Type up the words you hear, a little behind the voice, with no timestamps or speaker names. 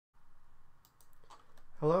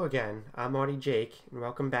Hello again, I'm Audie Jake, and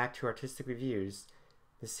welcome back to Autistic Reviews,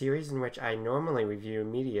 the series in which I normally review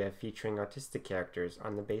media featuring autistic characters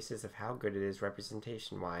on the basis of how good it is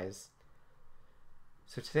representation-wise.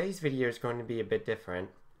 So today's video is going to be a bit different.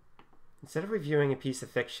 Instead of reviewing a piece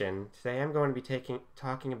of fiction, today I'm going to be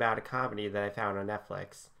talking about a comedy that I found on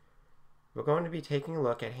Netflix. We're going to be taking a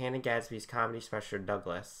look at Hannah Gadsby's comedy special,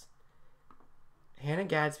 Douglas. Hannah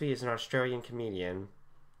Gadsby is an Australian comedian.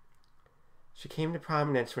 She came to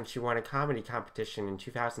prominence when she won a comedy competition in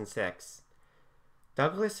 2006.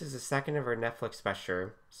 Douglas is the second of her Netflix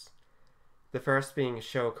specials, the first being a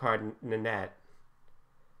show called Nanette.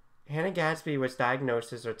 Hannah Gadsby was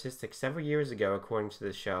diagnosed as autistic several years ago, according to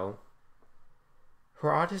the show. Her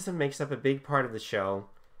autism makes up a big part of the show,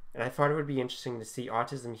 and I thought it would be interesting to see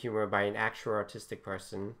autism humor by an actual autistic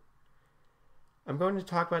person. I'm going to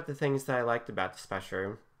talk about the things that I liked about the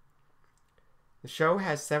special. The show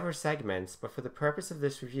has several segments, but for the purpose of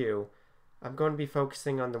this review, I'm going to be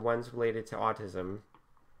focusing on the ones related to autism.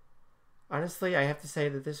 Honestly, I have to say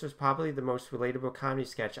that this was probably the most relatable comedy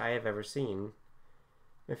sketch I have ever seen.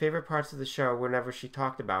 My favorite parts of the show were whenever she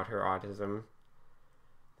talked about her autism.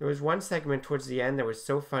 There was one segment towards the end that was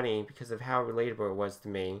so funny because of how relatable it was to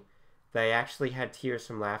me, that I actually had tears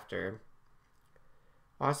from laughter.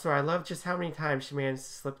 Also, I love just how many times she managed to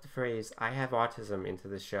slip the phrase, "I have autism," into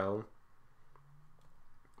the show.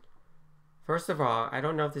 First of all, I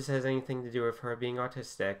don't know if this has anything to do with her being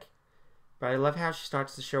autistic, but I love how she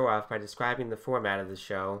starts the show off by describing the format of the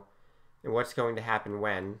show and what's going to happen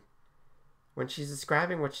when. When she's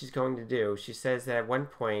describing what she's going to do, she says that at one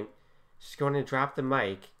point she's going to drop the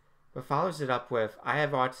mic, but follows it up with, "I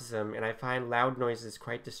have autism and I find loud noises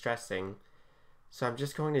quite distressing, so I'm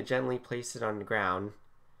just going to gently place it on the ground."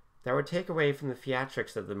 That would take away from the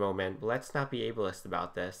theatrics of the moment, but let's not be ableist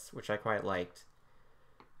about this, which I quite liked.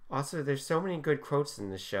 Also, there's so many good quotes in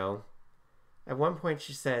this show. At one point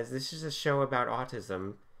she says, "This is a show about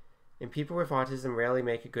autism, and people with autism rarely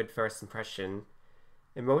make a good first impression,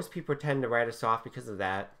 and most people tend to write us off because of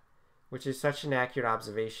that," which is such an accurate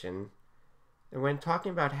observation. And when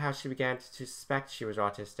talking about how she began to suspect she was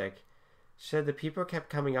autistic, she said that people kept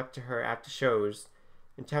coming up to her after shows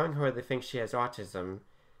and telling her they think she has autism,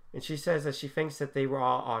 and she says that she thinks that they were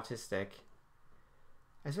all autistic.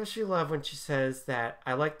 I especially love when she says that,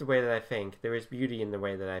 "I like the way that I think. There is beauty in the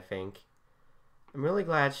way that I think." I'm really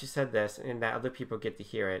glad she said this and that other people get to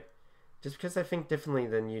hear it. Just because I think differently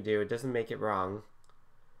than you do, it doesn't make it wrong.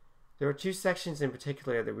 There are two sections in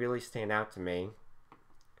particular that really stand out to me.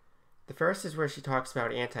 The first is where she talks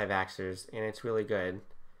about anti-vaxxers, and it's really good.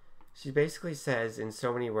 She basically says, in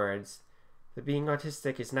so many words, that being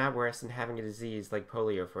autistic is not worse than having a disease like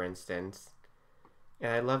polio, for instance.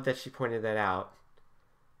 And I love that she pointed that out.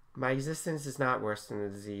 My existence is not worse than the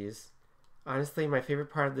disease. Honestly, my favorite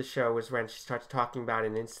part of the show was when she starts talking about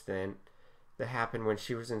an incident that happened when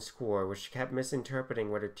she was in school, where she kept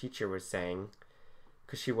misinterpreting what her teacher was saying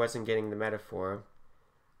because she wasn't getting the metaphor.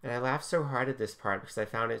 And I laughed so hard at this part because I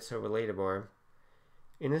found it so relatable.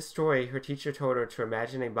 In this story, her teacher told her to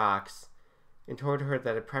imagine a box and told her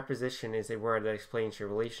that a preposition is a word that explains your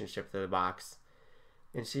relationship to the box.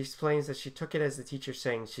 And she explains that she took it as the teacher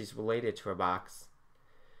saying she's related to a box.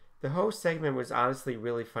 The whole segment was honestly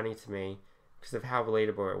really funny to me because of how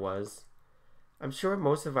relatable it was. I'm sure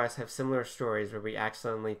most of us have similar stories where we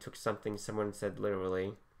accidentally took something someone said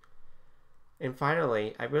literally. And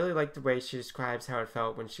finally, I really like the way she describes how it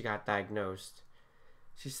felt when she got diagnosed.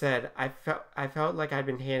 She said, I felt like I'd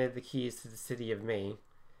been handed the keys to the city of me,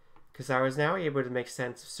 because I was now able to make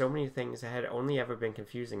sense of so many things that had only ever been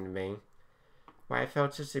confusing to me. Why I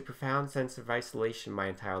felt such a profound sense of isolation my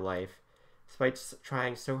entire life, despite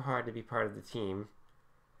trying so hard to be part of the team.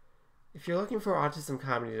 If you're looking for autism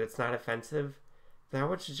comedy that's not offensive, then I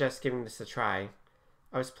would suggest giving this a try.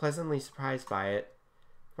 I was pleasantly surprised by it.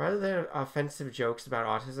 Rather than offensive jokes about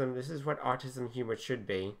autism, this is what autism humor should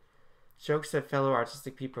be. Jokes that fellow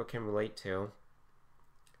autistic people can relate to.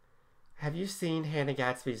 Have you seen Hannah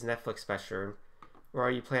Gadsby's Netflix special, or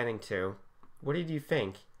are you planning to? What did you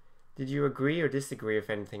think? Did you agree or disagree with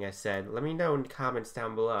anything I said? Let me know in the comments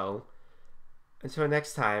down below. Until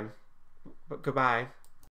next time, goodbye.